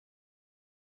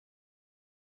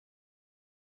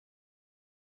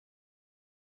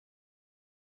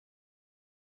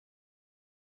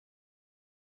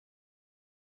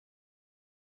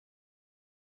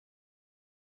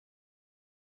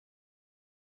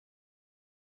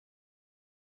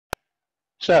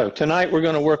So tonight we're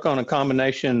going to work on a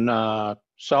combination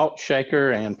salt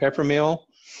shaker and peppermill.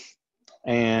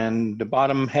 And the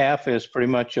bottom half is pretty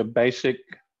much a basic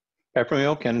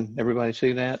peppermill. Can everybody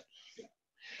see that?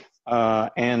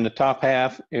 And the top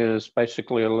half is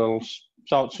basically a little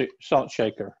salt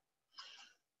shaker.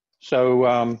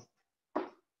 So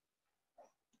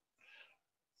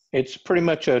it's pretty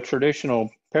much a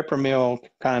traditional peppermill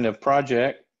kind of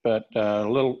project, but a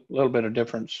little bit of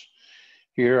difference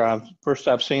here. First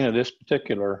I've seen of this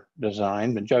particular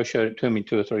design, but Joe showed it to me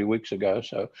 2 or 3 weeks ago.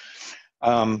 So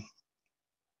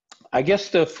I guess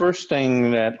the first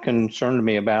thing that concerned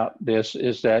me about this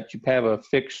is that you have a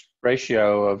fixed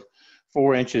ratio of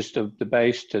 4 inches to the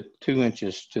base to 2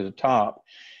 inches to the top.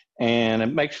 And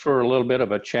it makes for a little bit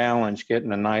of a challenge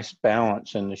getting a nice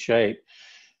balance in the shape.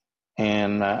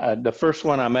 And the first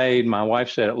one I made, my wife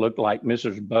said it looked like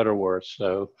Mrs. Butterworth.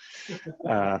 So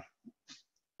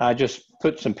I just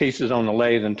put some pieces on the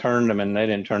lathe and turned them, and they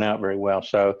didn't turn out very well.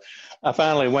 So I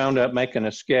finally wound up making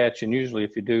a sketch. And usually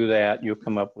if you do that, you'll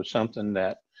come up with something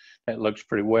that looks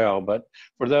pretty well. But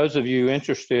for those of you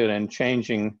interested in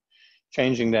changing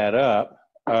that up,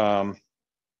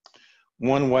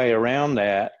 one way around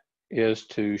that is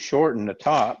to shorten the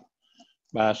top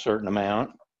by a certain amount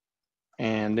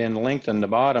and then lengthen the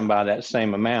bottom by that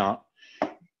same amount.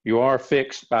 You are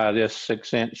fixed by this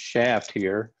 6-inch shaft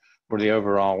here for the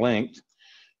overall length.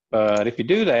 But if you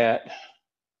do that,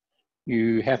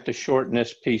 you have to shorten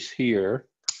this piece here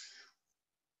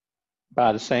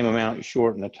by the same amount you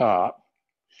shorten the top.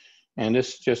 And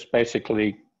this just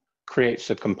basically creates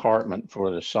a compartment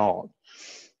for the salt.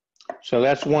 So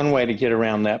that's one way to get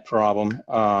around that problem.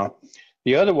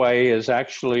 The other way is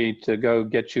actually to go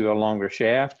get you a longer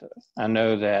shaft. I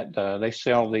know that they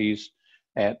sell these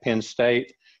at Penn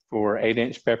State for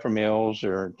 8-inch peppermills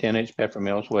or 10-inch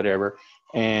peppermills, whatever.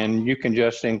 And you can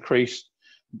just increase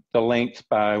the length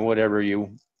by whatever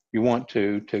you want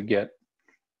to get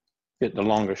the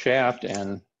longer shaft,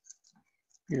 and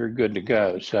you're good to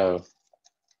go. So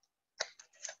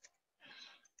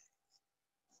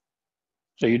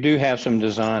you do have some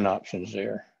design options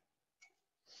there.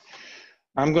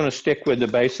 I'm going to stick with the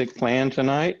basic plan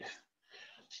tonight.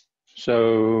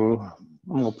 So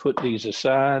I'm going to put these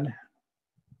aside.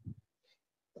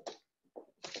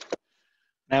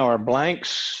 Now our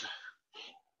blanks.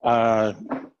 John,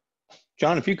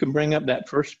 if you can bring up that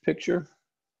first picture,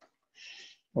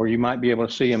 or you might be able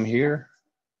to see them here.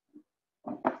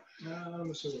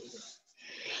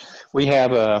 We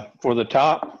have for the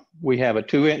top, we have a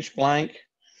 2-inch blank.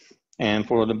 And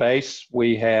for the base,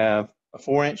 we have a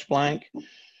 4-inch blank.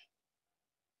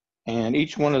 And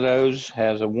each one of those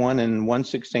has a 1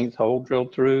 1/16 hole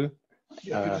drilled through.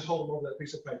 Yeah, just hold them over that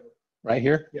piece of paper. Right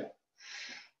here? Yeah.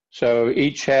 So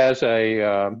each has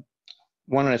a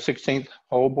 1 1/16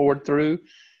 hole bored through,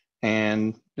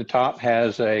 and the top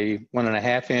has a 1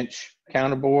 1/2-inch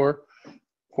counter bore,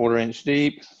 1/4 inch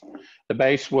deep. The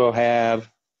base will have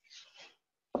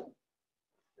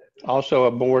also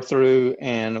a bore through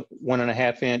and 1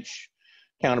 1/2-inch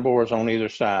counter bores on either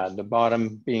side, the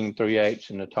bottom being 3/8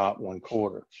 and the top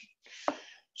 1/4.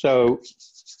 So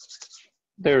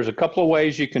there's a couple of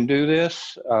ways you can do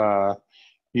this.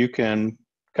 You can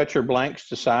cut your blanks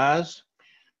to size,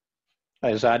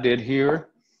 as I did here,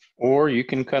 or you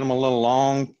can cut them a little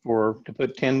long to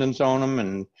put tendons on them,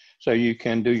 and so you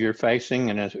can do your facing.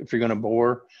 And if you're going to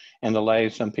bore in the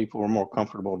lathe, some people are more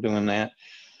comfortable doing that.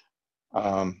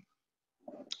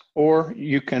 Or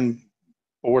you can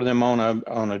bore them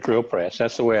on a drill press.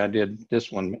 That's the way I did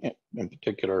this one in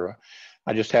particular.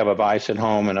 I just have a vise at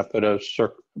home, and I put a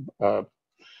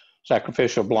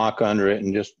sacrificial block under it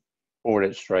and just bored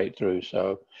it straight through.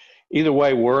 So either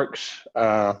way works.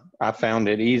 I found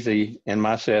it easy in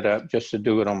my setup just to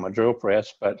do it on my drill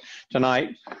press, but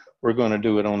tonight we're going to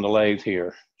do it on the lathe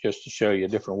here just to show you a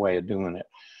different way of doing it.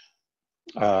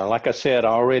 Like I said, I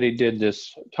already did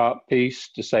this top piece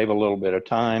to save a little bit of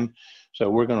time, so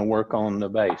we're going to work on the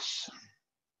base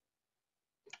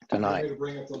tonight. You want me to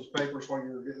bring up those papers while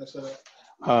you're getting this set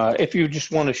up? If you just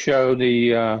want to show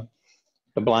the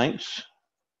blanks.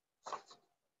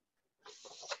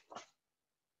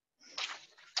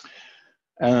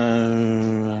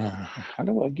 How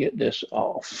do I get this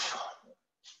off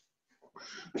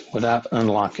without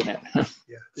unlocking it?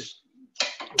 Yeah, just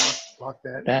lock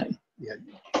that. That? Yeah.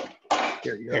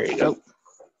 There you go. There you go.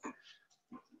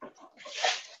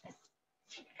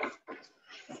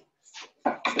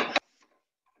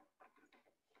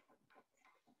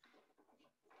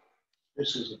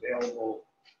 This is available.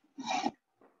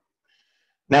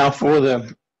 Now for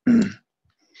the 1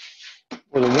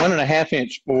 1/2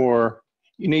 inch bore,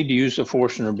 you need to use the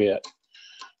Forstner bit.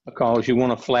 because you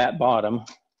want a flat bottom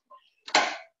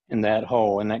in that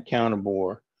hole, in that counter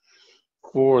bore.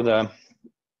 For the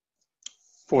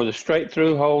straight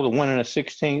through hole, the 1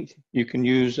 1/16, you can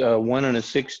use a 1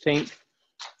 1/16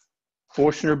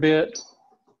 Forstner bit,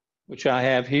 which I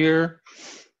have here,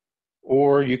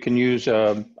 or you can use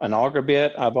an auger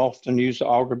bit. I've often used the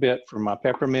auger bit for my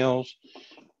Peppermills,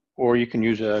 or you can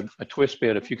use a twist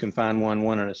bit if you can find one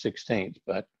 1 1/16,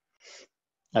 but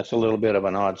that's a little bit of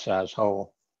an odd size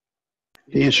hole.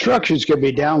 The instructions can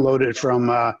be downloaded from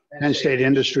Penn State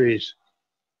Industries.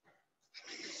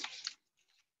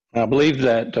 I believe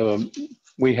that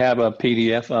we have a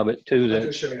PDF of it too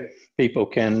that people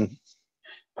can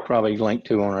probably link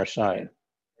to on our site.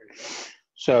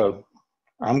 So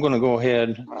I'm going to go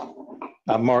ahead.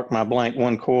 I've marked my blank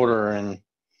 1/4 and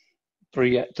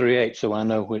 3/8 so I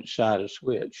know which side is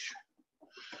which.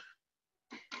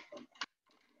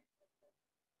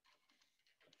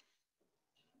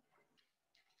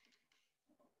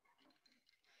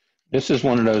 This is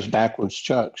one of those backwards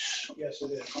chucks. Yes,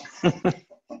 it is.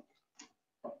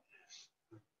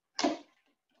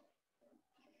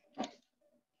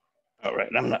 All right,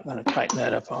 I'm not going to tighten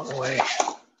that up all the way.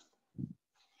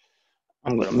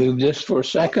 I'm going to move this for a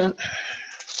second.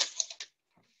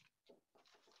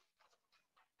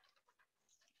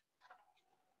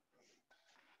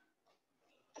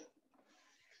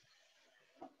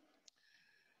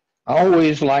 I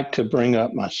always like to bring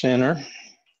up my center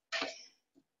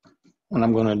when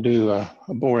I'm going to do a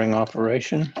boring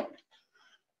operation.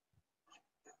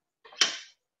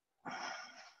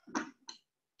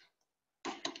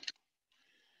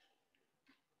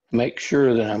 Make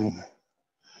sure that I'm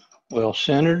well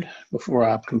centered before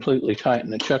I completely tighten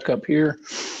the chuck up here.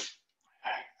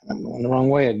 I'm going the wrong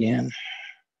way again.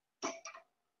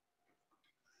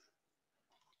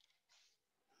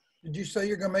 Did you say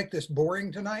you're going to make this boring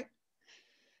tonight?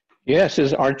 Yes,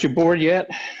 aren't you bored yet?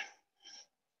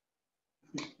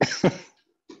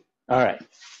 All right,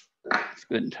 it's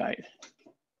good and tight.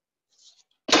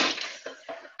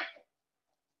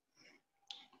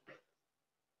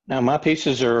 Now my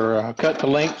pieces are cut to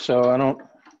length, so I don't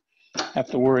have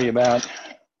to worry about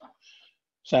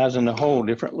sizing the hole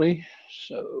differently.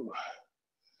 So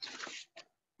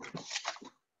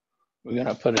we're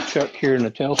gonna put a chuck here in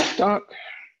the tailstock.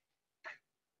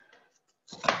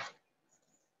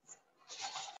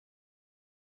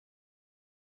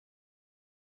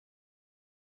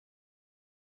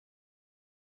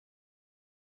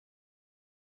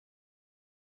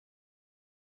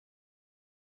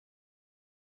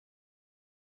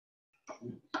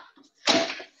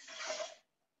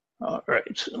 All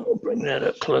right, so we'll bring that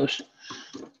up close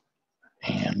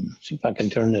and see if I can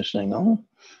turn this thing on.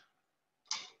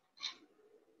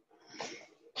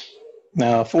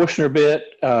 Now, a Forstner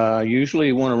bit, usually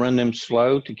you want to run them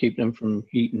slow to keep them from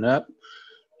heating up.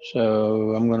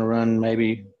 So I'm going to run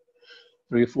maybe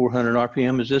 300 or 400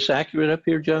 RPM. Is this accurate up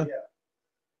here, Joe?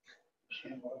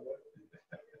 Yeah.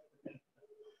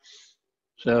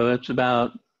 So that's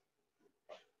about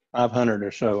 500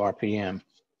 or so RPM.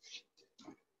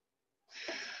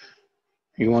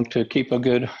 You want to keep a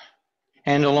good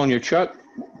handle on your chuck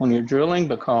when you're drilling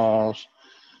because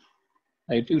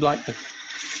they do like to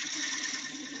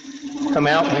come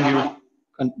out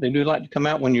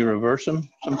when you reverse them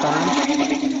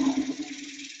sometimes.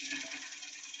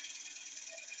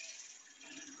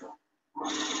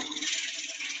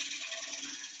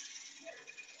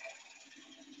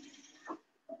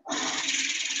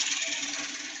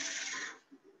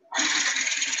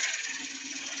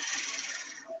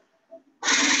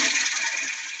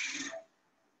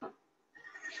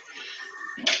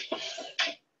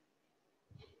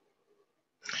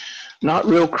 Not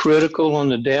real critical on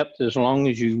the depth as long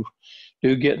as you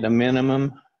do get the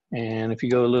minimum. And if you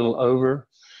go a little over,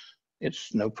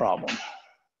 it's no problem.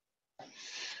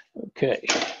 Okay.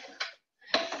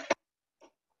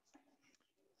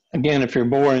 Again, if you're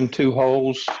boring 2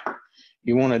 holes,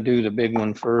 you want to do the big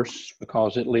one first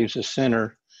because it leaves a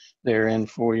center there in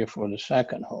for you for the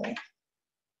second hole.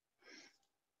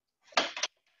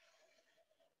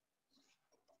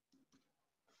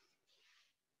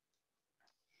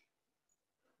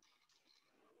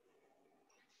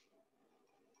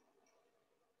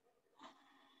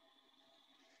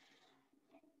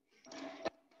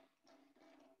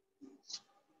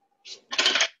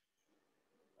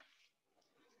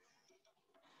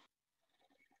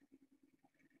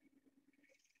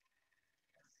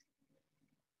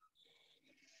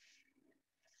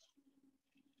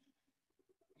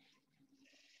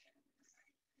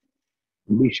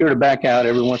 Be sure to back out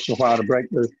every once in a while to break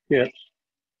those chips.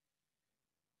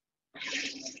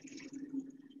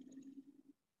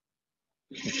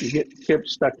 If you get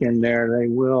chips stuck in there, they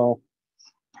will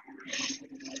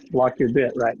lock your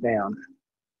bit right down.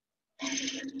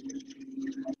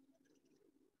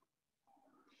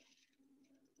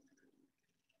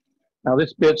 Now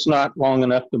this bit's not long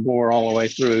enough to bore all the way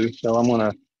through, so I'm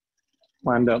gonna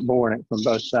wind up boring it from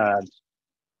both sides.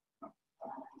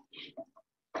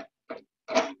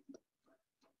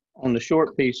 On the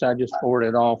short piece, I just bored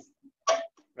it off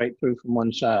right through from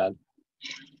one side.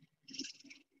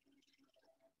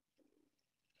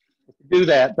 If you do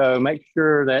that though, make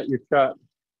sure that your chuck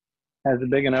has a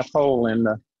big enough hole in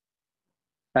the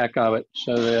back of it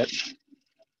so that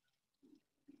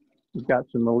you've got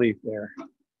some relief there.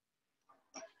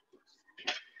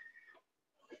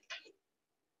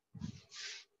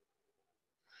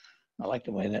 I like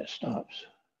the way that stops.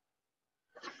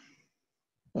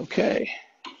 Okay.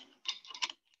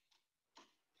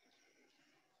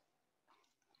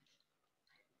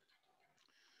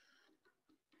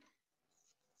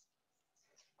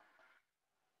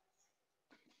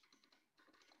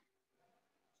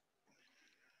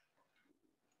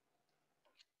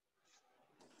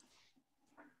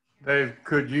 Dave,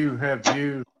 could you have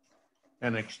used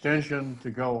an extension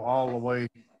to go all the way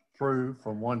through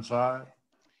from one side?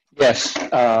 Yes,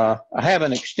 I have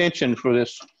an extension for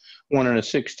this 1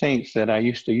 1/16 that I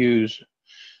used to use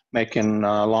making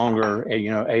longer,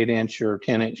 8-inch or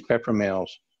 10-inch peppermills.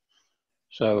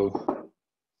 So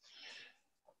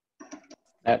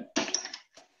that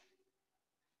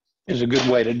is a good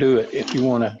way to do it if you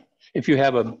want to, if you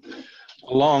have a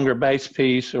longer base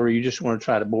piece or you just want to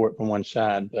try to bore it from one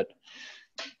side. But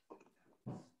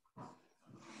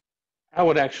I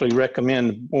would actually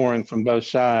recommend boring from both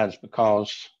sides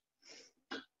because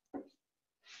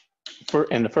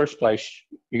in the first place,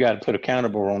 you got to put a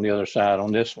counterbore on the other side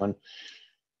on this one.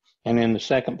 And in the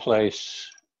second place,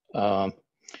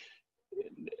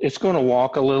 it's going to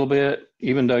walk a little bit,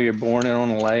 even though you're boring it on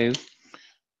a lathe.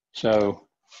 So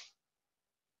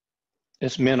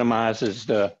this minimizes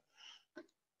the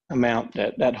amount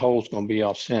that hole's going to be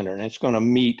off center. And it's going to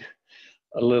meet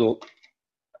a little,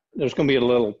 there's going to be a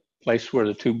little place where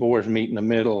the two bores meet in the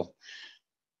middle.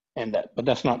 But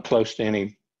that's not close to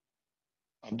any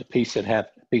of the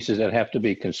pieces that have to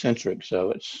be concentric, so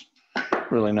it's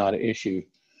really not an issue.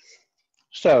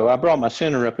 So I brought my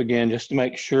center up again just to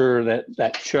make sure that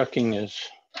that chucking is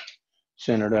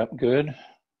centered up good.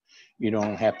 You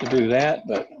don't have to do that,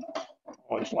 but I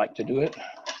always like to do it.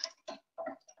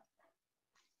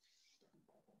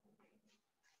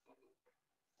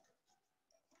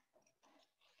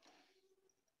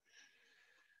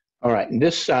 All right, and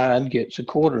this side gets a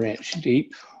 1/4 inch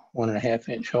deep, 1 1/2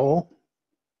 inch hole.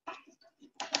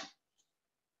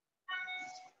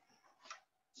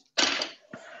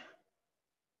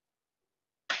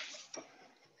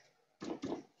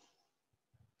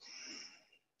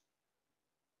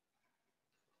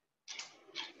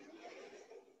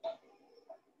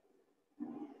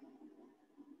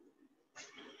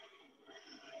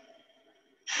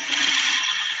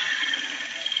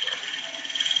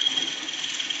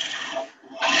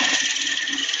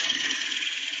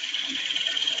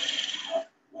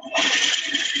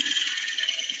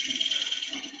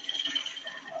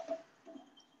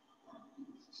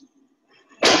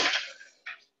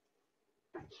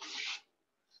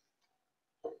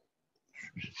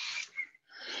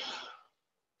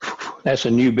 That's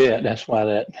a new bit. That's why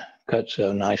that cuts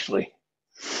so nicely.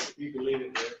 You can leave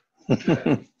it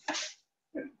there.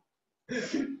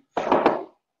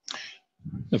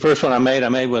 The first one I made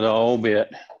with an old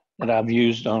bit that I've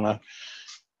used on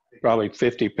probably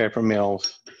 50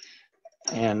 peppermills.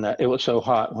 And it was so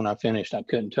hot when I finished, I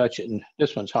couldn't touch it. And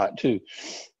this one's hot too.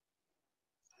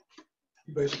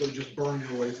 You basically just burn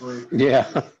your way through.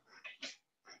 Yeah.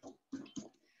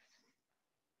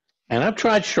 And I've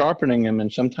tried sharpening them, and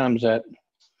sometimes that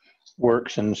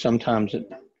works, and sometimes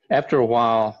after a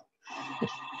while,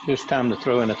 it's just time to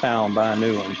throw in the towel and buy a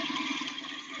new one.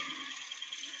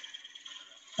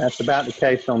 That's about the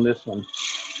case on this one.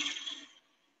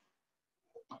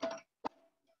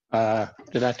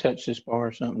 Did I touch this bar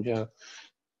or something, Joe?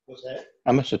 What's that?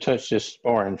 I must have touched this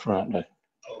bar in front.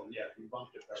 Oh, yeah, you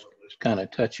bumped it probably. It's kind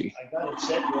of touchy. I got it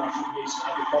set where I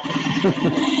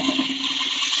should be.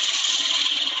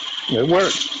 It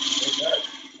works. It does.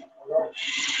 All right.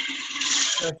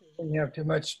 Especially when you have too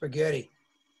much spaghetti.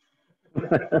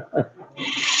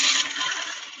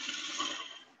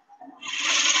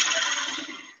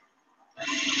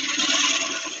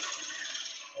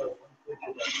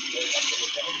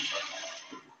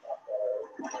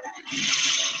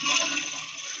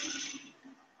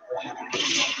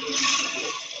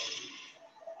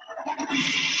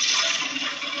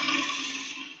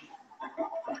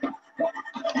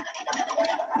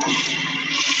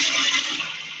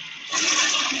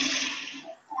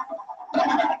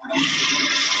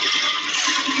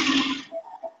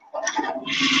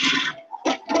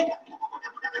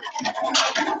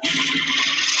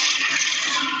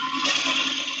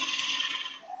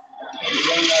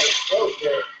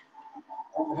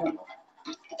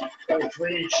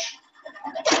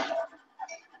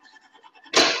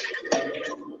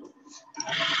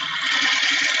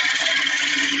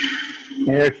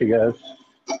 Here she goes.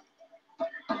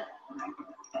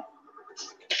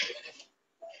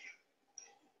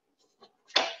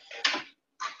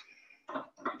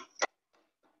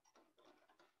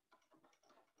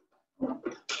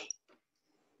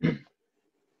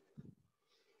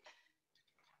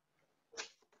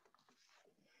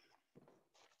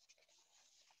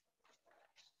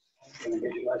 Can I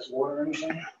get you a glass of water or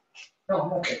anything? No,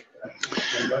 I'm okay.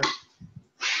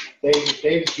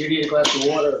 Dave, if you need a glass of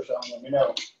water or something, let me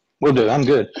know. Will do. I'm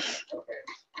good.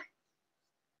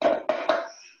 Okay.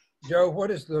 Joe,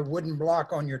 what is the wooden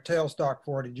block on your tailstock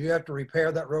for? Did you have to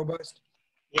repair that robust?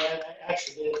 Yeah, I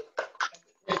actually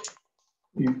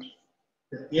did.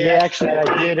 Yeah, actually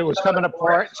I did. It was coming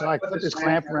apart, so I put this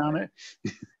clamp around it.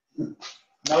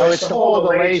 Oh, it's to hold the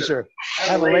laser. I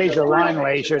have a laser, line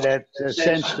laser that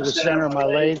sends to the center of my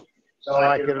lathe. So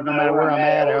I can, no matter where I'm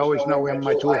at, I always know where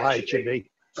my tool height should be.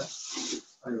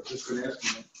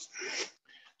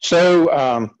 So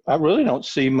I really don't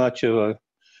see much of a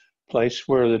place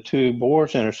where the two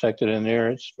bores intersected in there.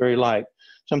 It's very light.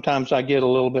 Sometimes I get a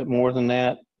little bit more than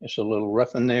that. It's a little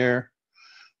rough in there.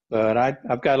 But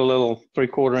I've got a little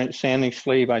 3/4 inch sanding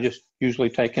sleeve. I just usually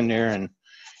take in there and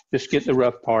just get the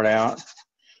rough part out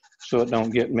so it don't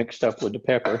get mixed up with the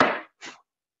pepper.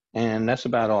 And that's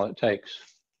about all it takes.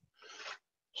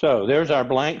 So there's our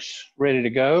blanks ready to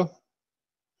go.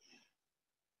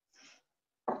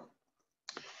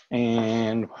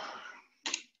 And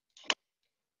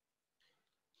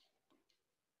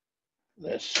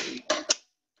let's see.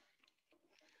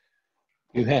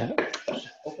 You have.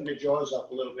 Open the jaws up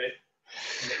a little bit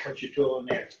and then put your tool in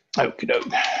there. Okie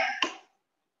doke.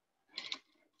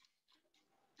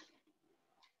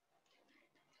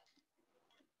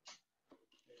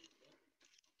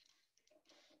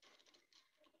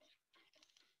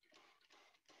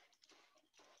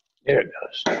 There it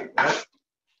goes.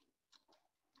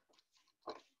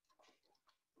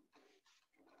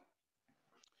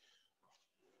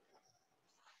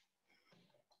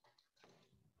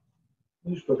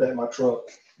 Just put that in my truck.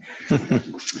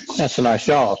 That's a nice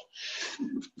jaws.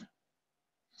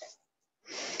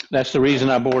 That's the reason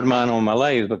I bored mine on my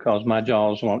lathe, because my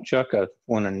jaws won't chuck a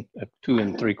 2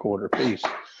 3/4 piece.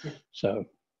 So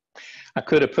I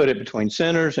could have put it between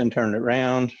centers and turned it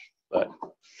around, but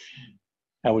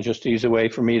that was just the easy way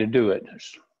for me to do it.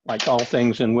 Like all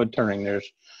things in wood turning,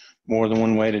 there's more than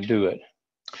one way to do it.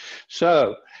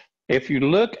 So if you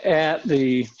look at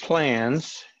the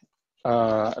plans,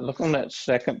 look on that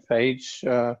second page.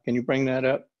 Can you bring that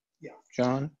up, Yeah.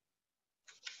 John?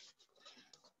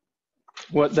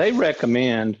 What they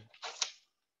recommend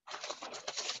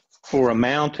for a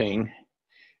mounting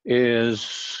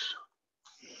is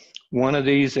one of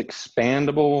these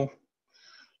expandable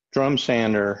drum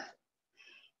sander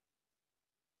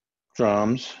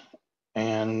drums,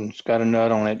 and it's got a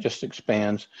nut on it, just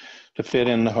expands to fit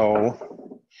in the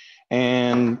hole.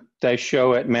 And they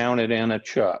show it mounted in a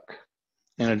chuck,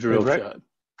 in a drill chuck.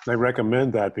 They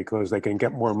recommend that because they can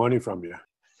get more money from you.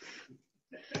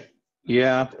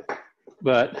 Yeah,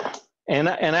 but, and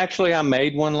actually I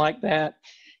made one like that.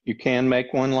 You can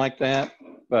make one like that,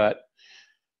 but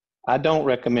I don't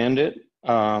recommend it.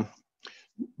 The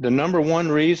number one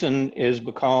reason is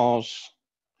because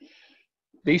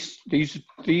these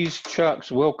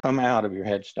chucks will come out of your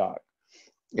headstock.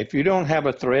 If you don't have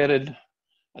a threaded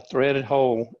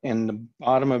hole in the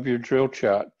bottom of your drill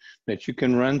chuck that you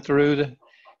can run through the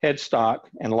headstock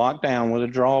and lock down with a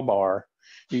drawbar,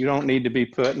 you don't need to be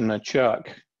putting a chuck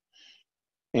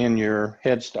in your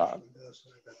headstock.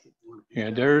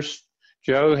 Yeah, there's,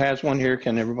 Joe has one here.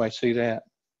 Can everybody see that?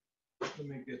 Let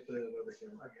me get the other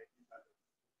camera.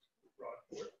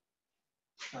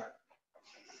 All right.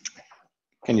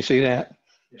 Can you see that?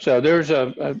 So there's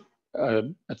a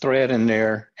thread in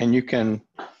there, and you can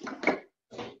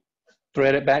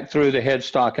thread it back through the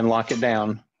headstock and lock it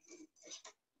down.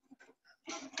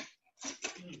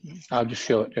 I'll just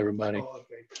show it to everybody. Oh,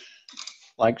 okay.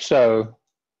 Like so,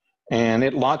 and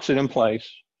it locks it in place.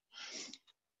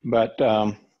 But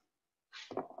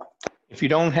if you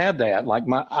don't have that, like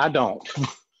I don't,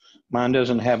 mine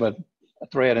doesn't have a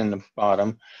thread in the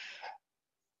bottom,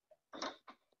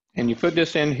 and you put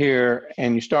this in here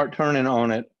and you start turning on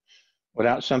it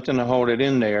without something to hold it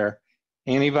in there,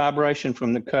 any vibration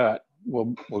from the cut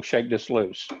will shake this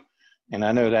loose. And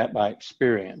I know that by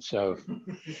experience. So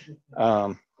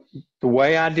the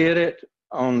way I did it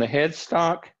on the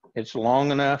headstock, it's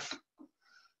long enough.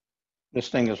 This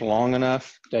thing is long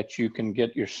enough that you can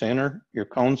get your center, your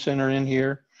cone center in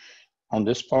here on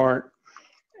this part,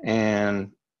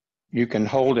 and you can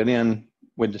hold it in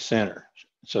with the center.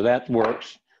 So that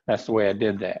works. That's the way I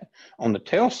did that. On the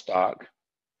tailstock,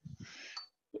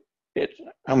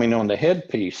 I mean, on the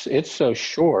headpiece, it's so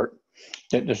short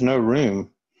that there's no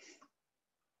room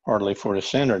hardly for the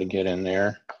center to get in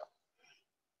there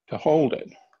to hold it.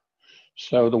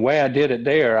 So the way I did it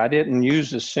there, I didn't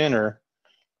use the center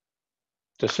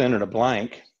to center the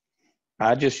blank.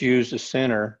 I just used the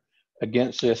center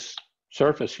against this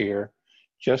surface here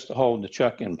just to hold the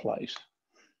chuck in place.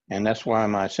 And that's why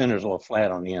my center's a little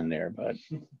flat on the end there. But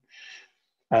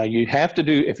you have to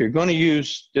do, if you're going to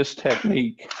use this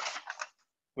technique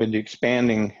with the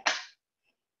expanding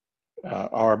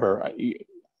arbor,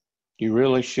 you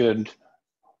really should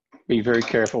be very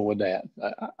careful with that.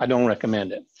 I don't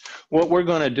recommend it. What we're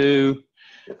going to do,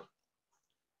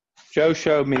 Joe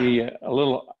showed me a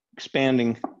little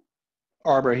expanding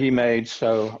arbor he made,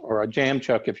 so, or a jam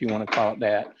chuck if you want to call it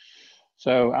that.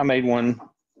 So I made one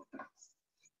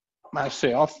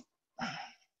myself to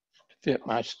fit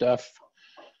my stuff.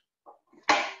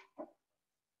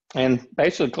 And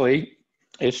basically,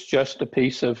 it's just a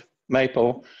piece of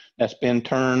maple that's been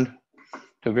turned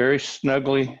to very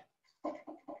snugly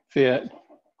fit,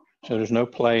 so there's no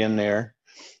play in there.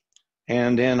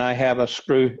 And then I have a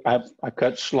screw, I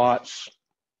cut slots.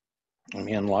 Let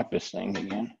me unlock this thing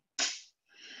again.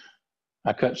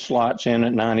 I cut slots in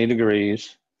at 90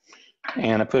 degrees,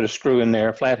 and I put a screw in there,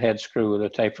 a flathead screw with a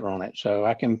taper on it. So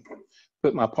I can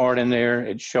put my part in there.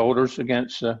 It shoulders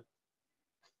against the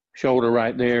shoulder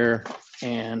right there.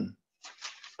 And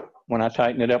when I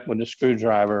tighten it up with the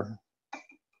screwdriver,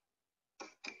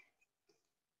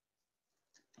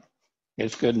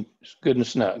 it's good and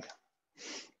snug.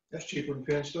 That's cheaper than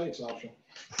Penn State's option.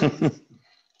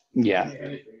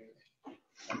 Yeah.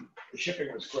 The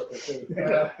shipping was quicker too.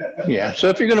 Yeah. So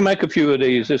if you're going to make a few of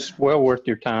these, it's well worth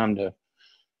your time to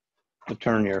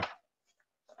turn your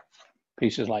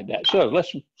pieces like that. So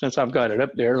since I've got it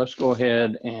up there, let's go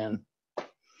ahead and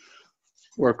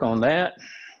work on that.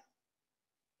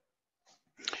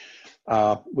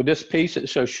 With this piece,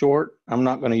 it's so short, I'm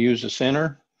not going to use the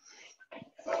center.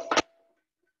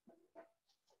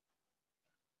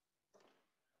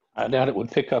 I doubt it would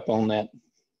pick up on that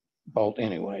bolt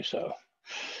anyway, so.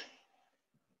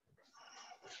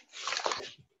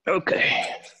 Okay.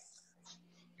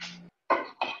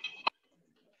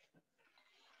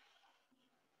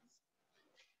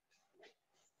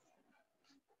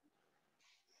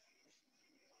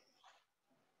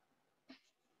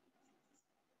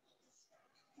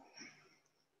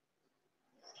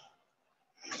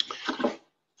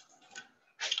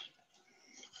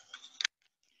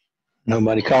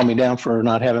 Nobody called me down for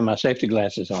not having my safety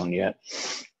glasses on yet.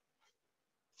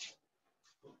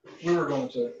 We were going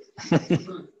to.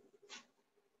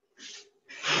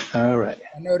 All right.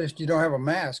 I noticed you don't have a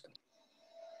mask.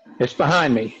 It's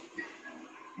behind me.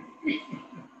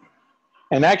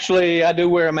 And actually, I do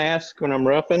wear a mask when I'm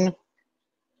roughing.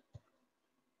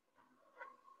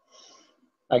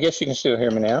 I guess you can still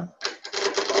hear me now.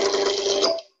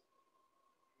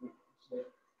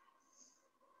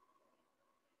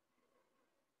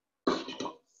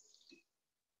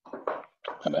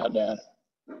 How about that?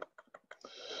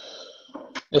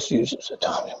 This uses a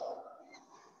Tommy.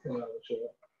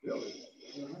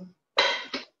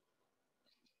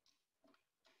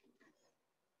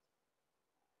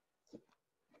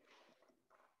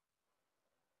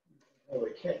 Oh,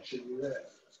 we can't should do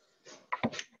that.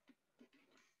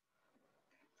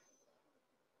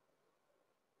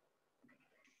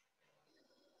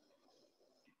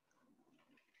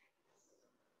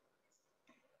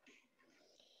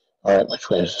 All right, which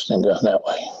way is this thing going? That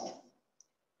way.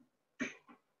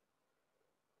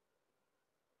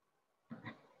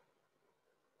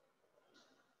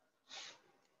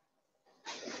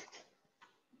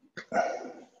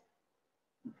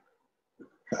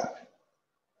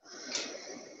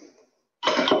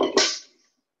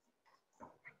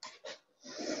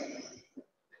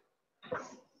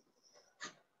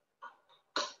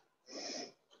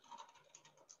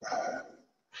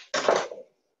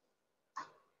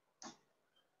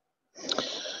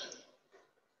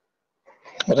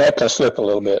 Well, that can slip a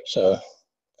little bit, so if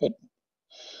it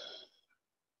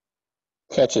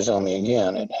catches on me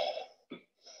again, it.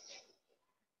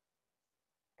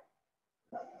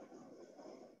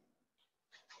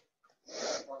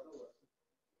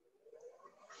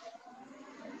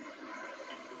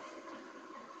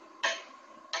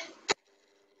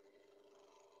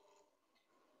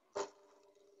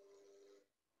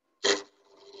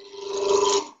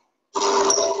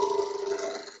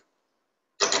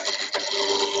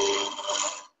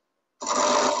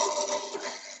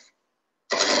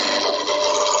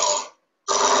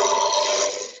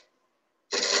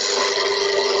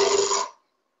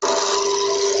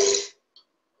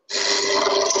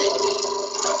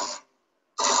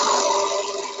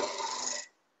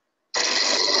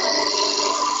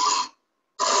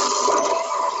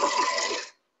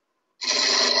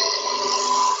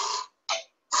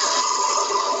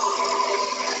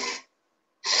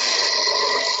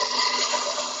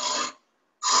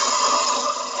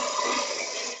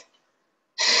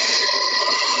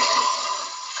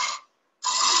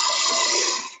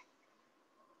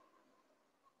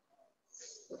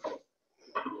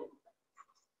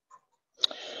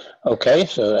 Okay,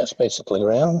 so that's basically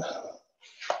round.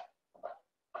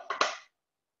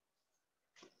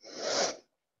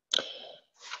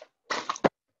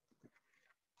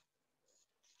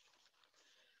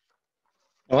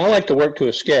 Well, I like to work to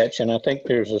a sketch, and I think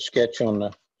there's a sketch on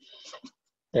the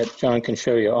that John can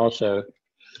show you also.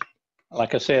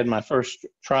 Like I said, my first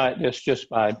try at this just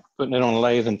by putting it on a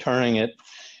lathe and turning it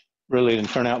really didn't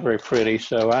turn out very pretty.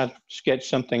 So I sketched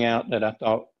something out that I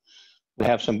thought would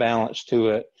have some balance to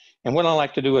it. And what I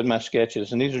like to do with my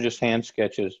sketches, and these are just hand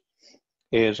sketches,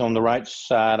 is on the right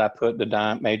side I put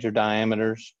the major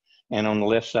diameters, and on the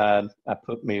left side I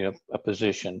put me a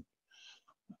position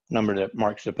number that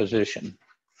marks the position.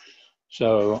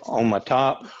 So on my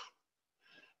top,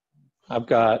 I've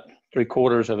got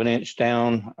 3/4 of an inch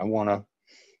down. I want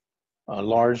a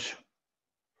large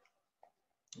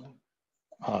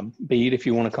bead, if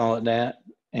you want to call it that,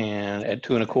 and at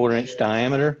 2 1/4 inch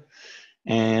diameter.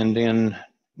 And then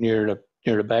near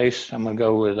the base, I'm going to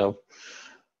go with a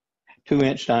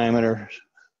 2-inch diameter,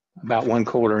 about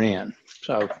 1/4 in.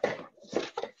 So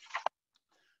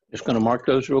just going to mark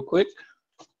those real quick.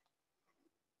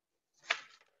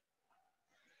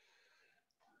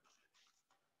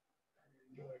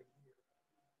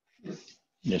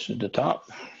 This is the top.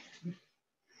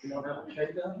 You don't have a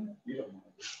K down here? You don't know.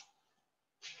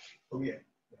 Oh, yeah.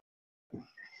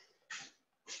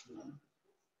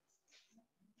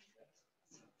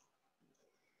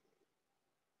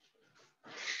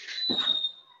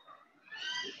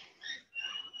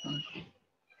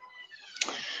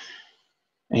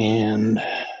 And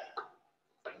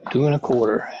 2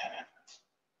 1/4.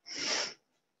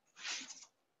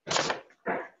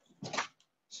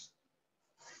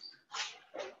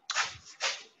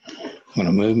 I'm going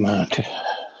to move my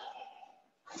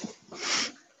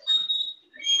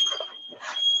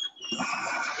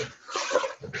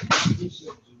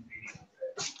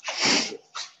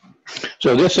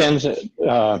so this ends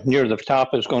near the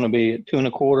top is going to be at 2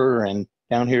 1/4, and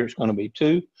down here it's going to be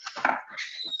 2.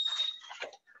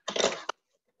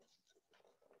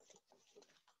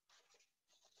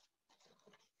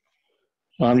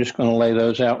 So I'm just going to lay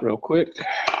those out real quick.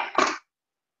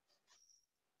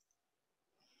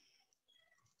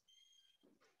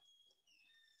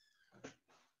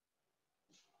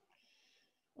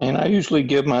 And I usually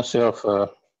give myself a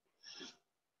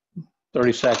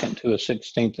 32nd to a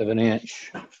 16th of an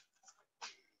inch.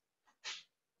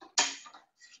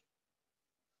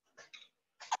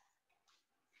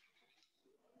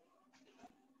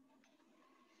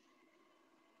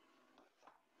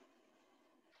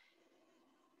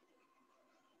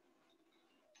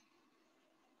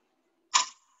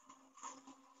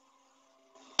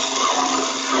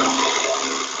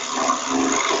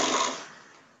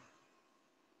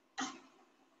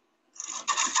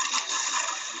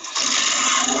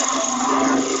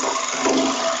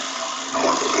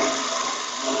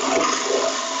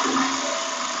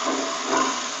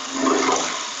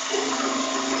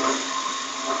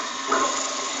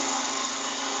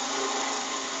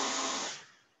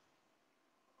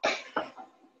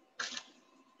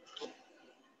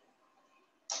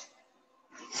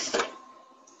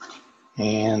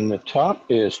 And the top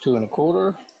is 2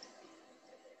 1/4.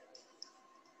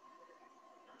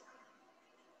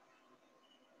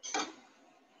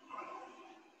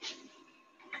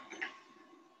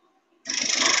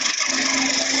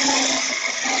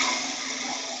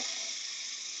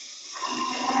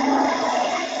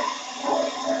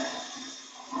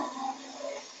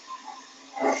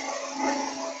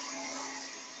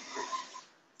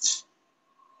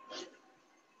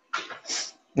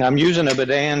 Now I'm using a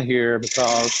Bedan here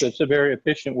because it's a very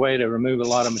efficient way to remove a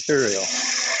lot of material.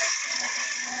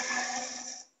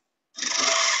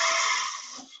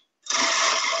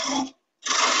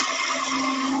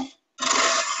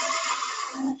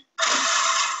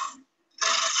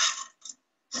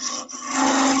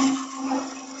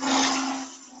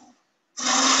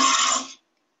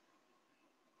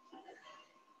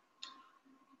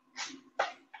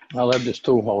 I love this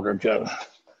tool holder, Joe.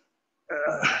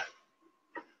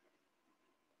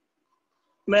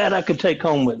 That I could take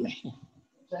home with me.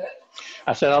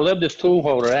 I said, I love this tool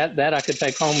holder. That I could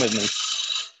take home with me.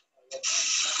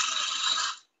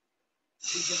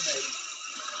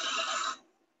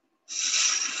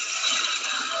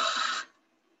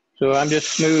 So I'm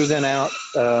just smoothing out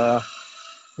the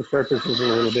surfaces a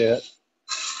little bit,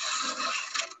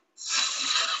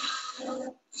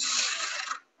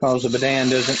 because the Bedan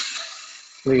doesn't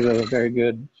leave a very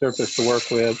good surface to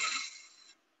work with.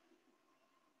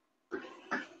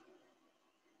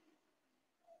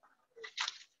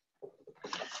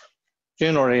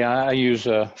 Generally, I use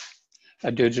a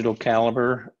a digital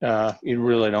caliber. You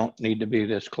really don't need to be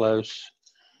this close,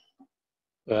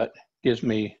 but gives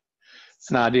me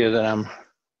an idea that I'm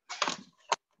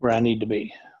where I need to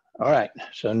be. All right,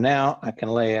 so now I can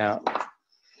lay out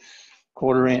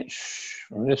 1/4 inch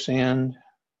from this end.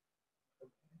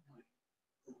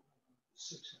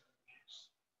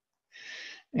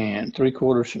 And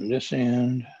 3/4 from this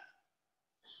end.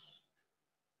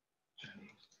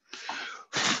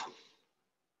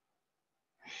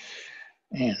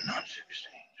 And 9/16.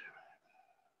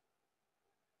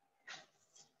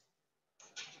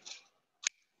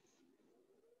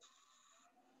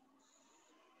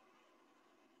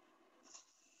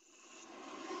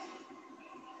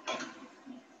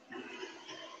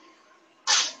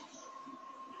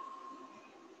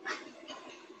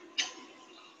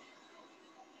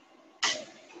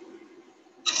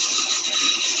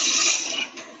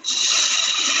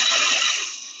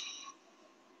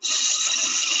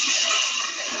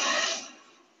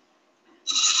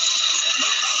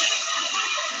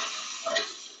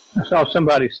 I saw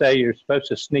somebody say you're supposed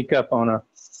to sneak up on a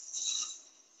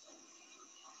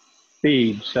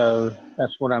feed, so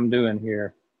that's what I'm doing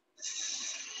here.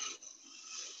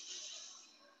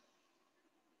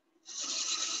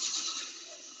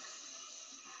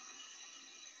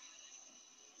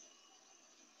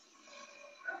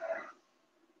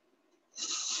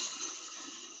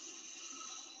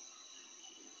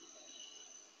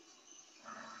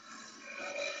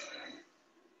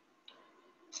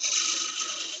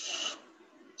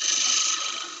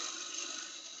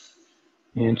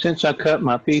 And since I cut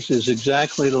my pieces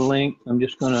exactly the length, I'm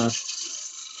just gonna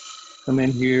come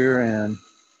in here and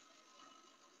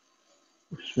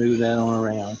smooth that on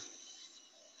around.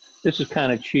 This is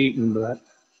kind of cheating, but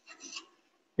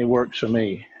it works for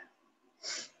me.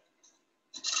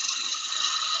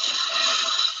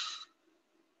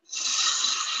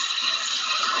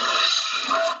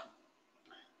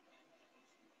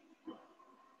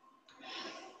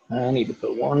 I need to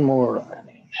put one more line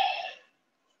in.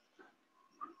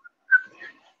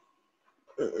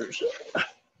 There's it.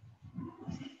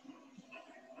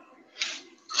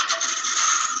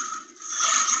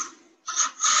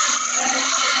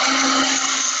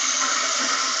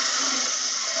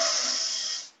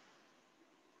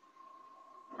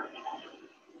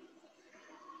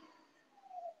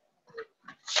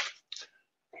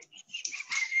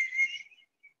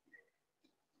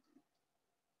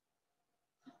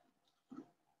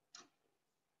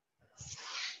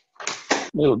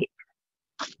 Little bit.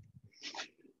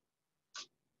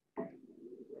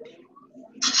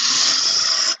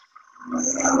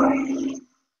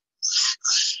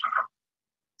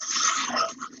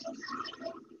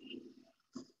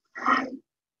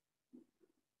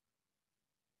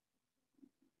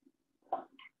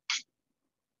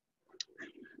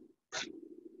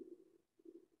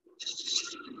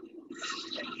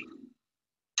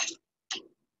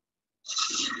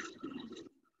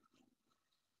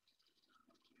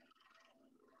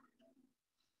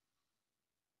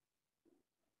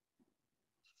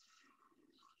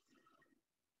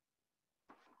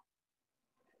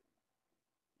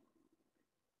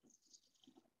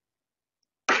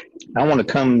 I want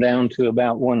to come down to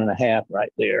about 1.5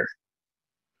 right there.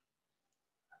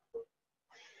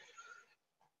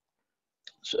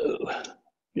 So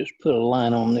just put a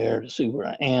line on there to see where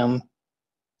I am.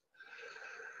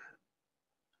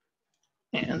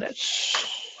 And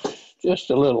that's just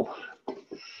a little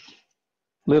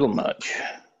much.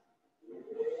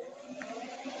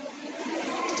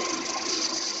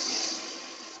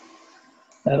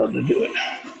 That'll do it.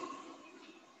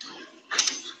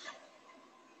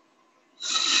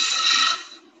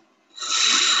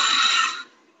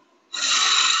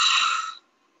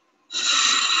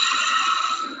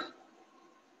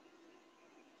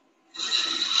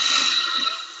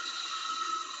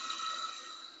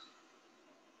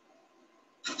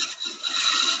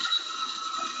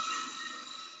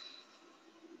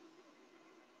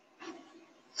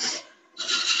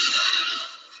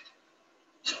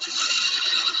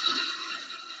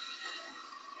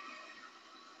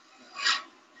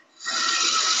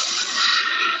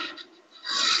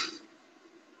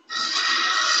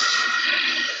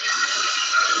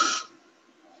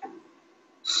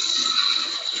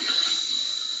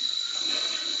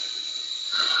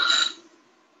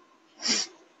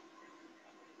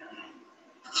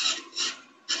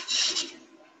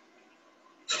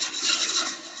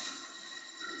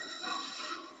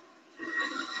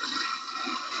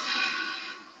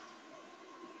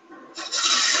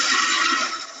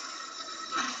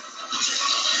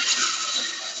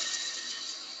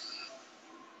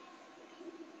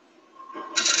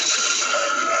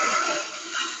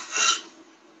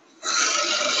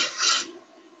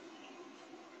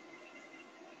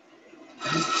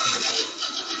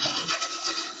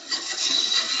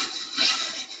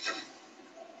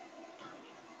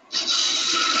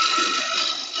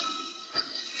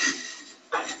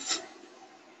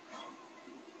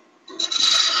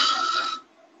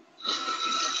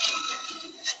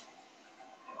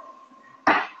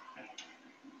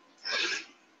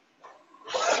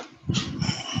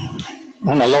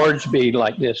 On a large bead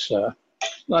like this, a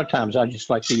lot of times I just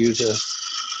like to use a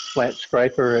flat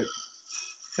scraper. It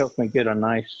helps me get a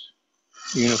nice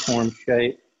uniform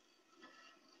shape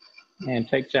and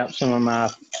takes out some of my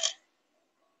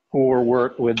poor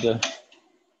work with the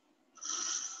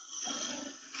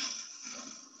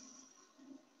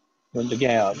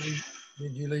gouge.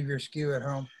 Did you leave your skew at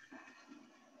home?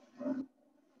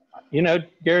 You know,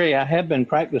 Gary, I have been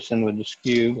practicing with the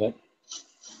skew, but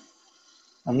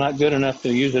I'm not good enough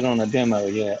to use it on a demo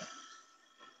yet.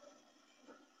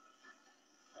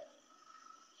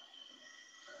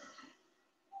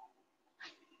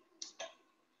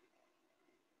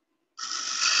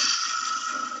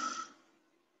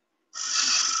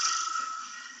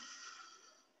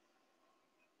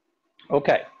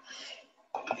 Okay.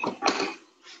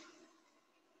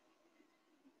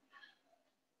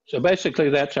 So basically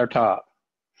that's our top.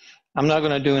 I'm not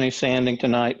going to do any sanding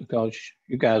tonight because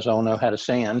you guys all know how to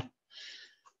sand.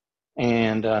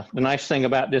 And the nice thing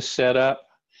about this setup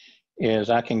is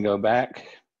I can go back.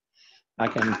 I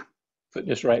can put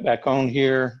this right back on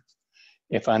here.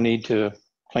 If I need to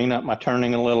clean up my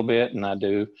turning a little bit, and I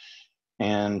do,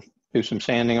 and do some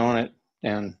sanding on it,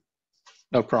 then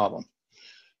no problem.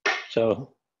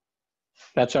 So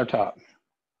that's our top.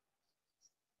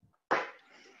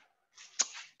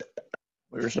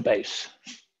 Where's the base?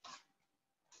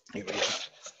 Here we go.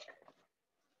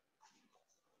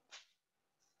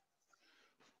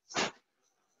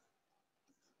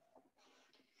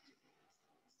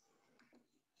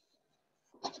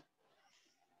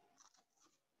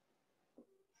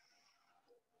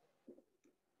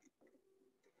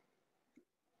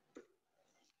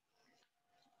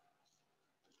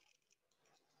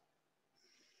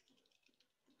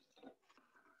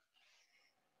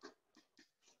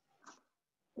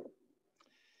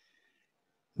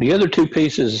 The other two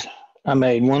pieces I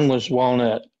made, one was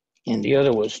walnut and the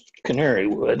other was canary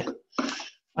wood.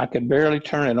 I could barely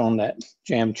turn it on that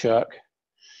jam chuck.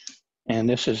 And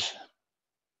this is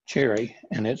cherry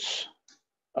and it's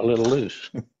a little loose.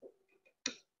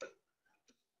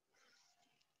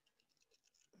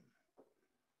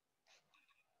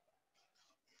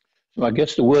 So I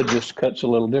guess the wood just cuts a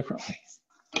little differently.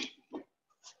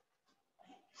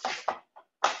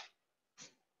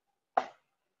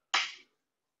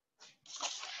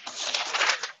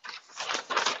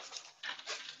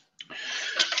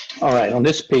 All right, on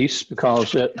this piece,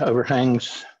 because it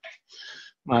overhangs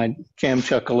my jam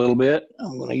chuck a little bit,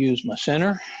 I'm going to use my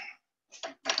center.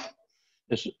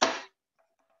 This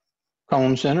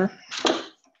comb center.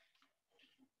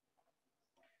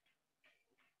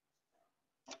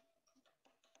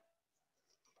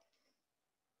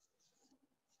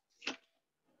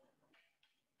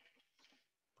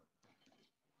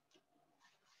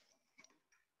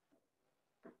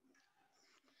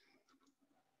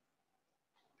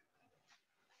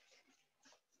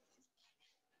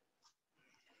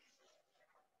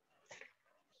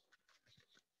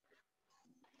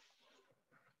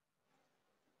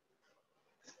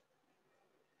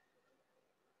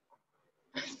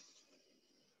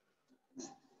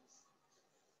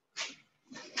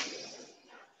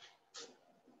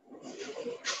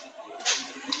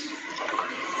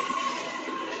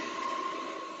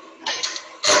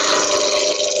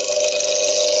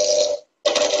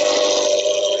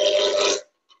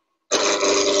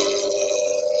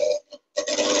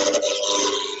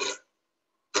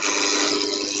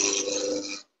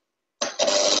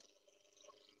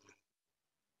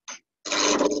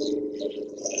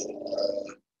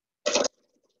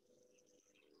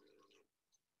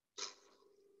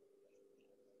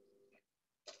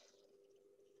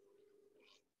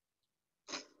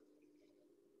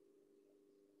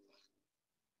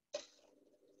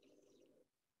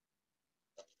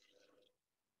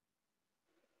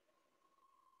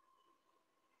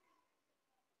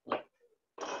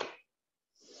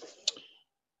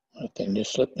 That thing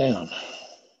just slipped down.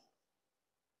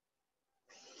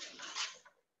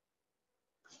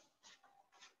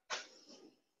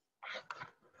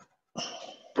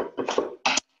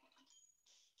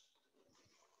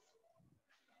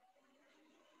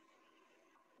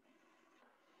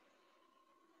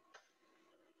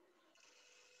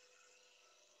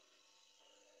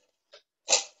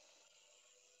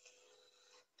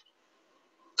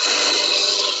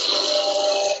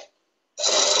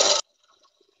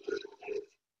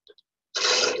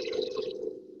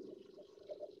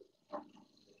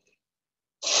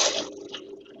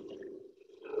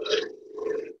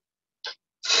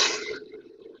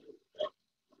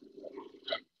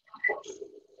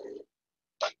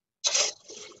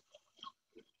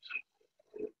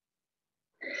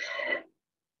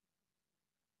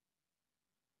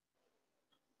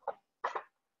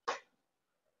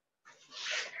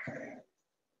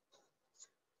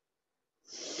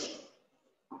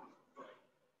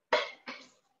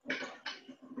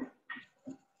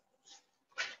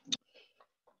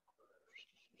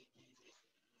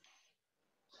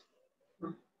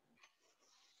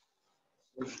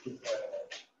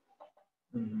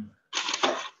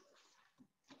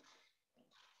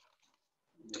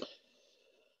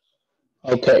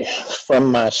 Okay,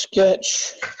 from my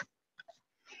sketch,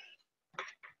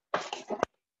 I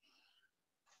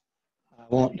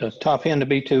want the top end to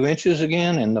be 2 inches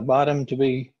again and the bottom to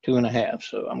be 2.5.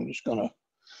 So I'm just gonna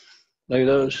lay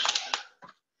those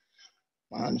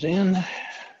lines in.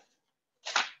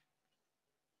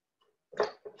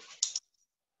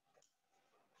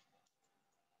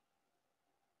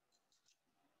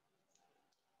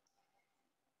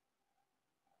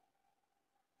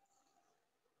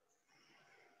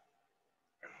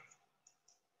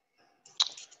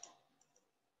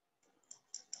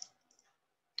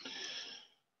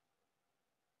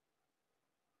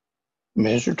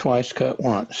 Measure twice, cut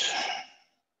once.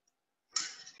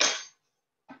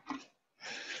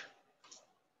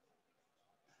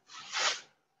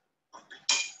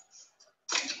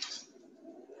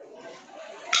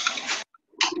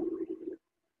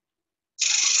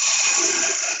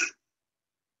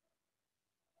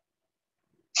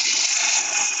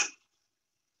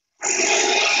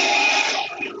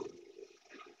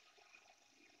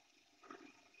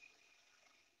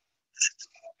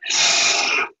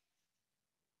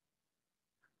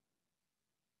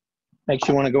 Makes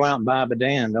you want to go out and buy a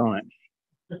bidet, don't it?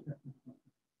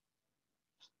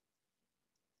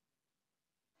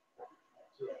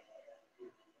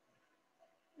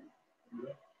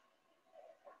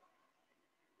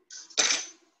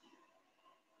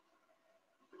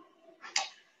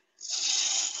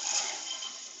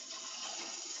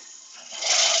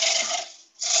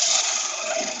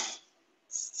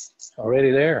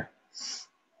 Already there.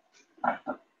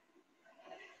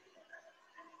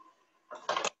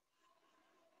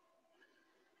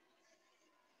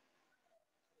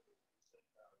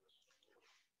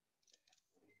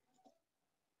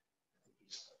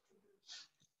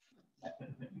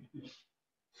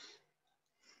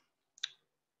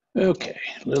 Okay,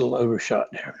 a little overshot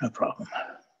there, no problem.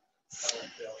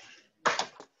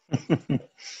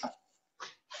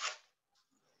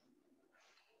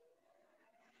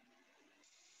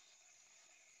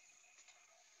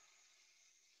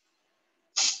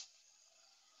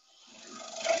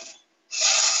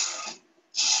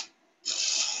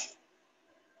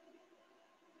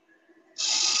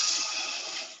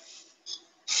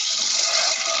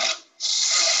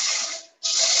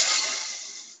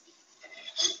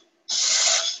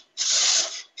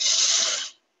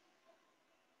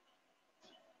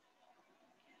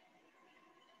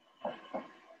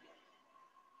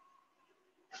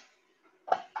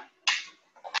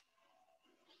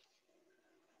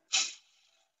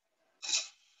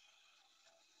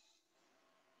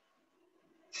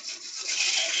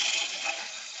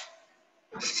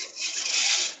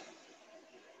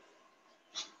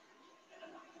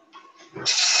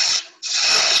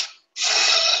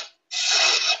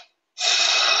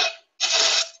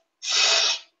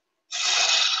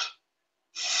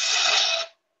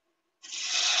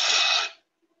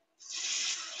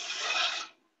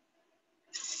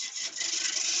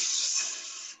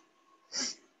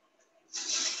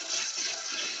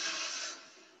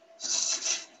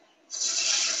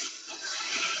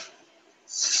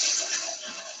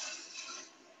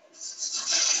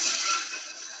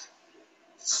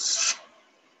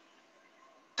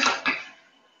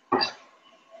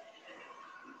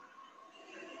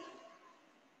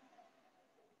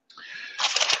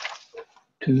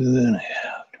 Two and a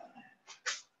half.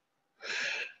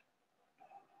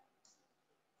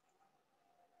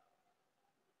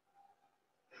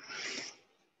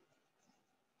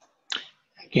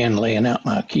 Again, laying out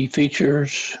my key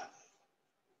features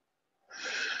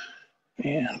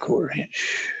and 1/4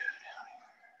 inch.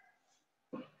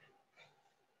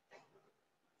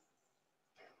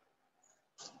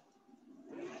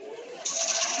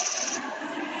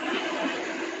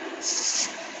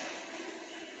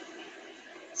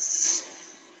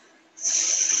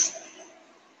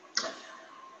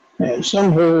 And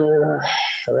somewhere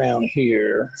around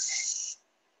here,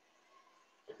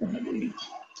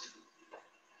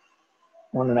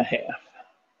 1.5.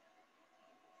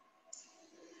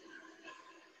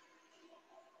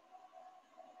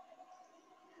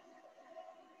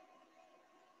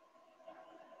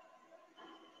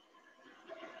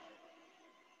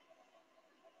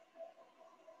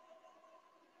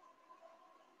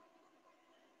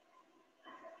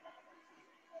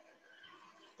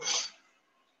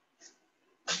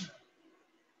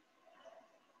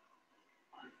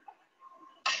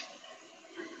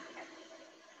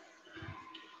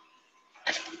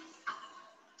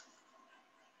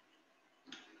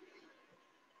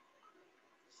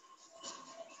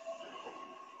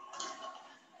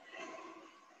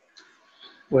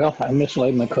 Well, I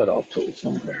mislaid my cutoff tool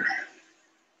somewhere.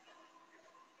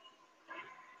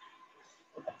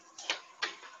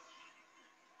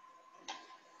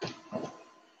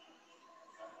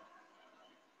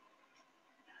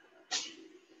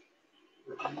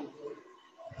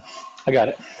 I got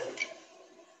it.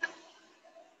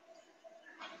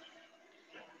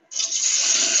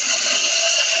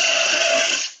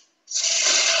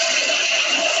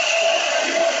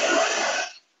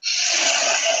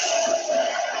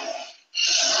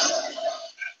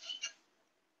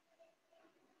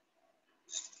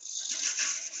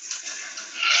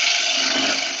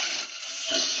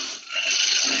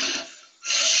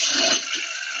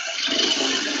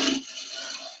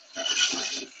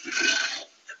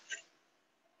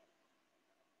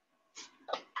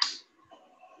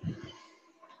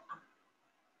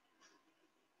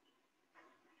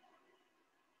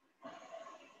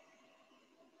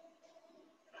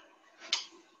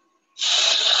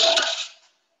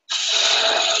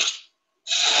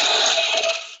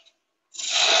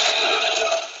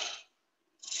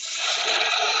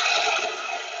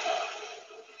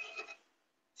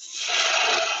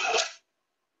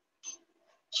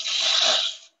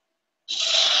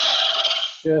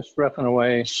 Just roughing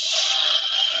away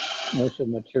most of the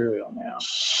material now.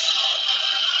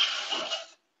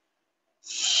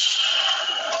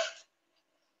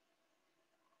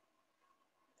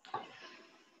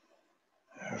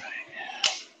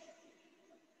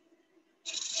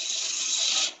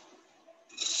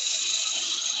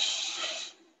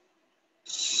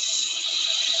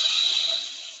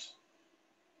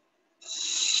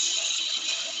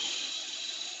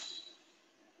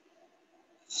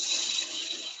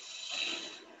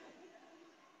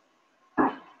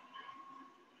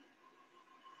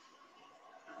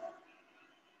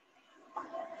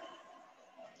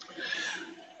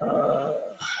 All right.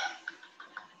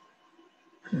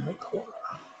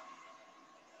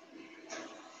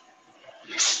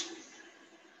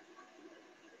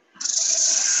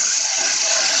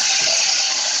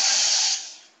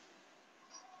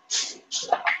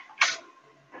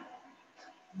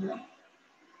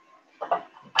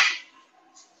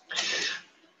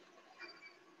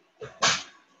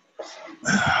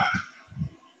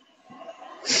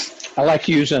 I like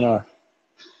using a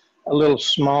little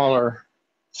smaller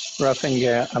roughing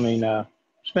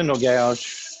spindle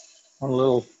gouge on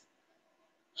little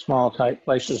small tight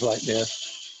places like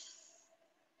this.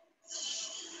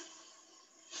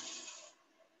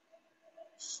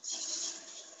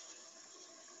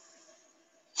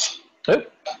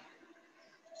 Oop.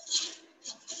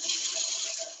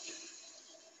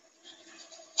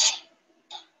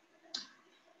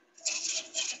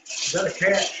 Is that a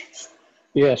catch?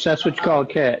 Yes, that's what you call a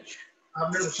catch.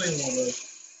 I've never seen one of those.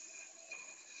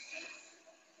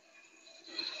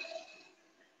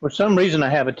 For some reason, I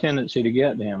have a tendency to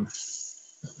get them.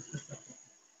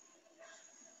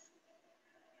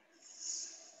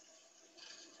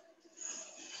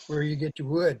 Where you get your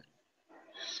wood.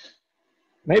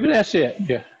 Maybe that's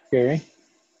it, Gary.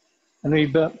 I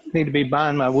need to be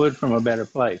buying my wood from a better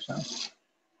place, huh?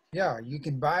 Yeah, you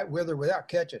can buy it with or without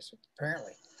catches,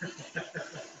 apparently.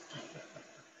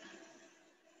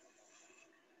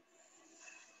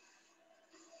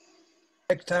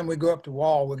 Next time we go up to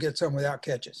Wall, we'll get some without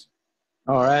catches.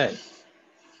 All right.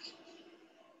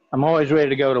 I'm always ready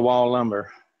to go to Wall Lumber.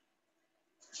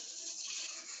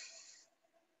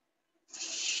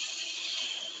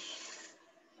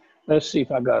 Let's see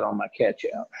if I got all my catch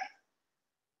out.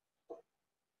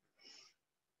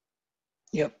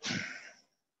 Yep.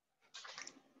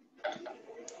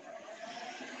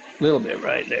 A little bit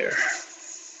right there.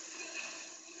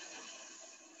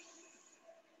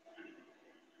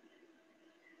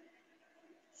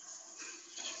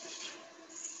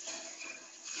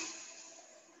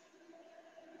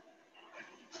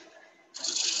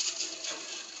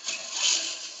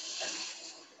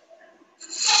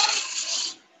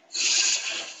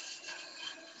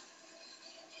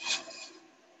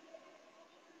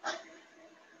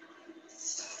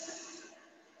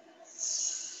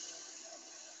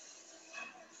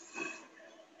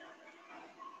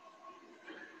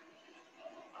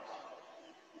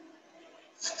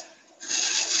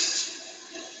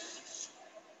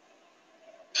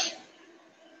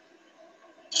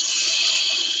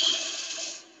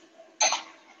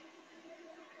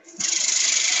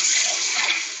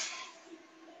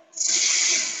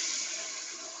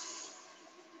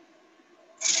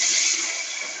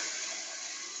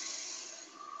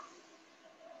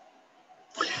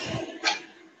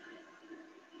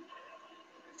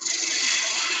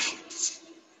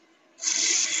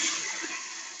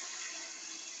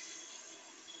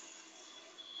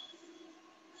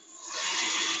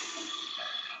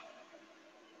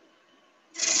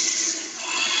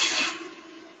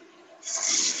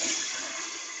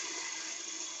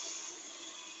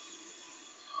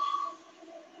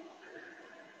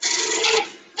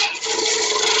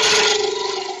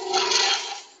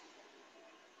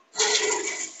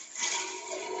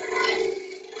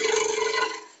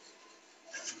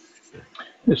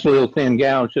 This little thin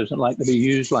gouge doesn't like to be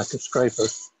used like a scraper.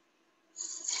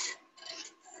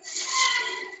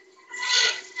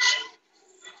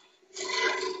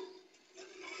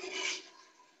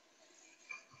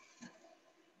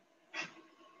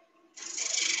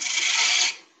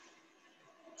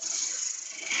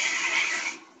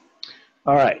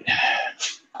 All right.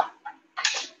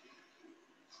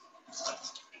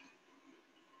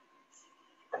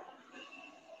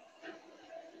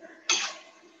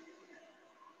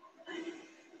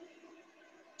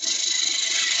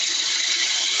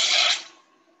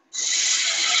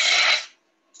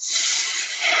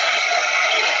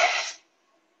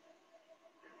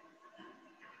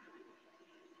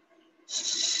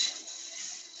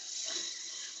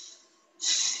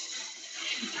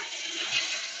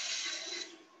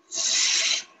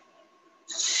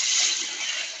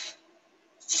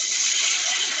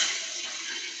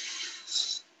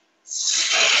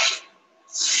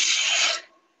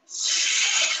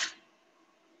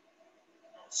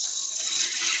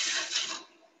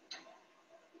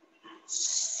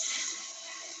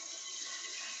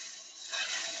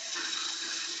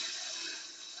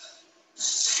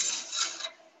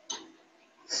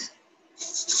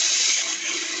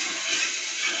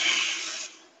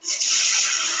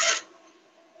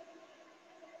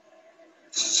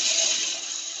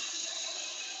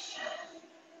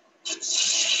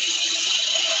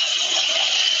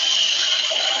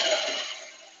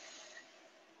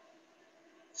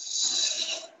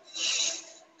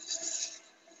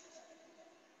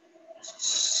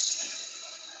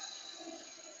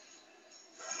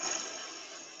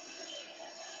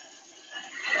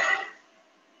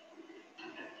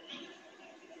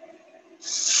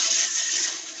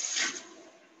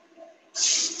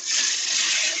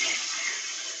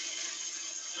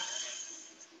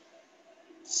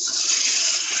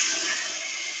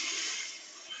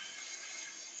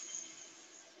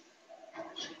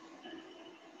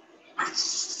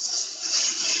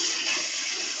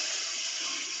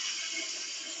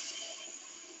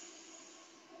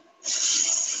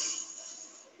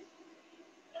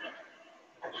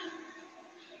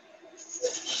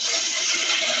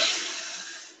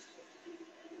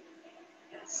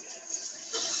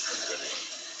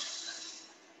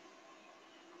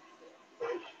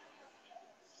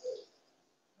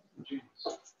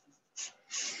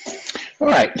 All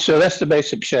right, so that's the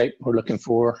basic shape we're looking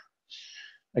for.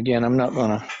 Again, I'm not going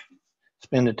to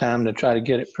spend the time to try to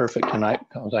get it perfect tonight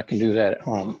because I can do that at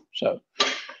home. So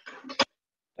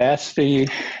that's the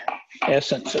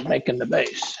essence of making the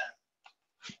base.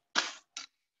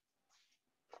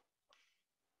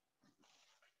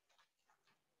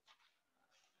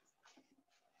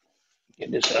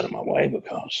 Get this out of my way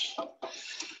because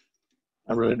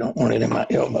I really don't want it in my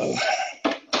elbow.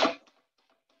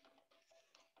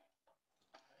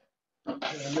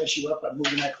 Did I mess you up by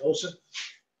moving that closer?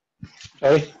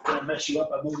 Sorry? Did I mess you up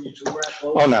by moving you too right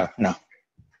closer? Oh, no, no.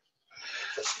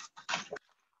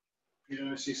 You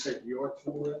know, she said your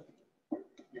tool.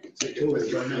 You can take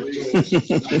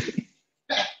it.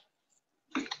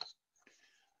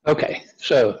 Okay,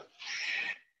 so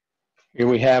here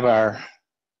we have our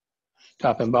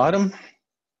top and bottom.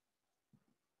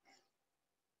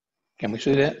 Can we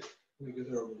see that? Let me get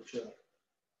her over the truck.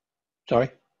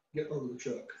 Sorry, Get over the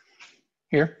truck.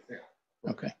 here? Yeah.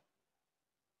 Okay.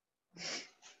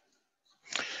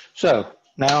 So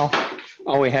now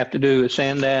all we have to do is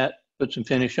sand that, put some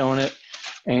finish on it,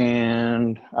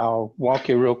 and I'll walk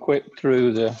you real quick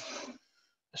through the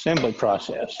assembly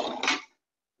process.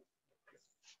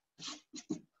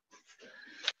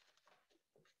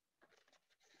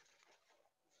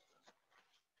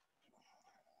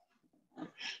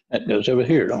 That goes over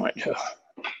here, don't it, Joe?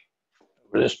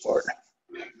 Over this part.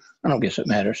 I don't guess it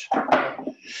matters.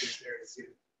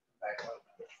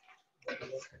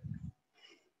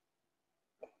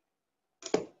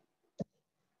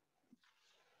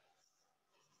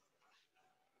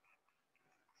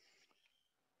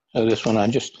 So this one I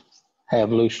just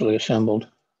have loosely assembled.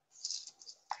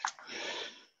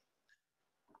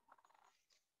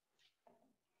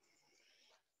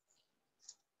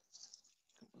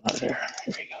 Right there,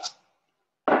 here we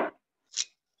go.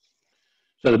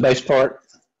 So the base part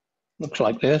looks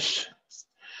like this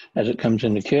as it comes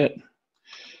in the kit. It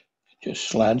just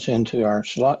slides into our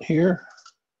slot here.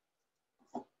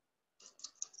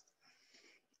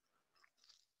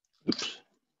 Oops.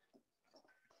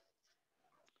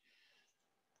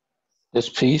 This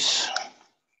piece,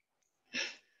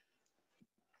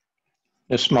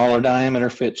 this smaller diameter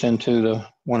fits into the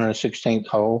 1/16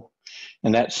 hole,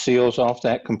 and that seals off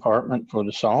that compartment for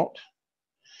the salt.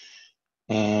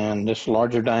 And this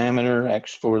larger diameter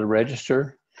acts for the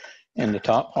register, in the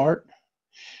top part.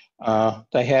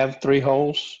 They have 3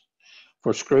 holes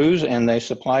for screws, and they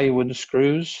supply you with the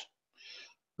screws.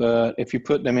 But if you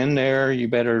put them in there, you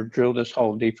better drill this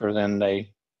hole deeper than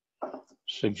they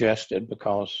suggested,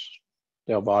 because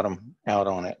they'll bottom out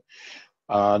on it.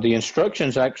 The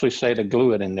instructions actually say to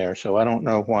glue it in there, so I don't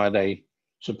know why they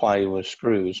supply you with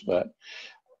screws, but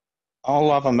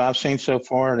all of them I've seen so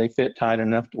far, they fit tight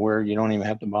enough to where you don't even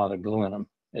have to bother gluing them.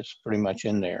 It's pretty much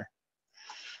in there.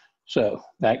 So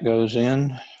that goes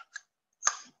in.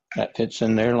 That fits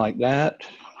in there like that.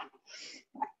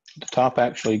 The top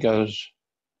actually goes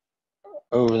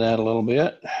over that a little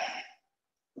bit.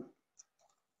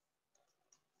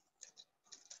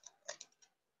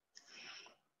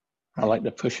 I like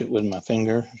to push it with my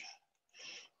finger,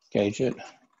 gauge it.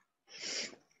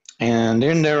 And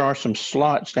then there are some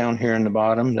slots down here in the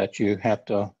bottom that you have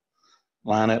to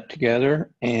line up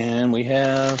together. And we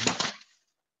have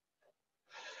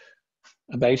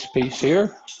a base piece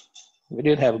here. We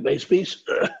did have a base piece.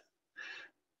 We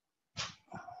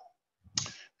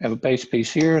have a base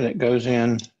piece here that goes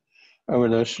in over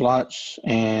those slots,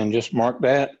 and just mark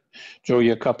that. Drill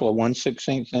you a couple of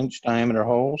 1/16 inch diameter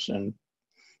holes and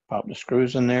pop the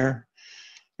screws in there.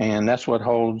 And that's what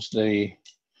holds the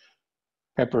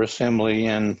pepper assembly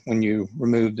in when you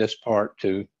remove this part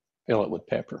to fill it with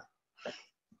pepper.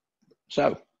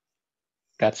 So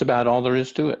that's about all there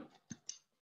is to it.